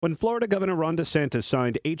When Florida Governor Ron DeSantis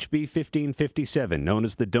signed HB 1557, known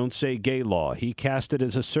as the Don't Say Gay law, he cast it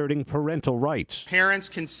as asserting parental rights. Parents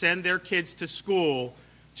can send their kids to school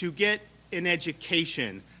to get an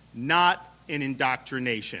education, not an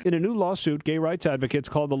indoctrination. In a new lawsuit, gay rights advocates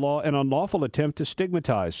called the law an unlawful attempt to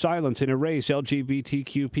stigmatize, silence, and erase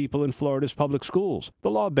LGBTQ people in Florida's public schools.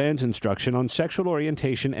 The law bans instruction on sexual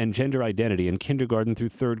orientation and gender identity in kindergarten through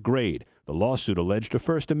third grade. The lawsuit alleged a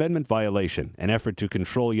First Amendment violation, an effort to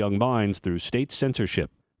control young minds through state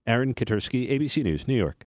censorship. Aaron Katersky, ABC News, New York.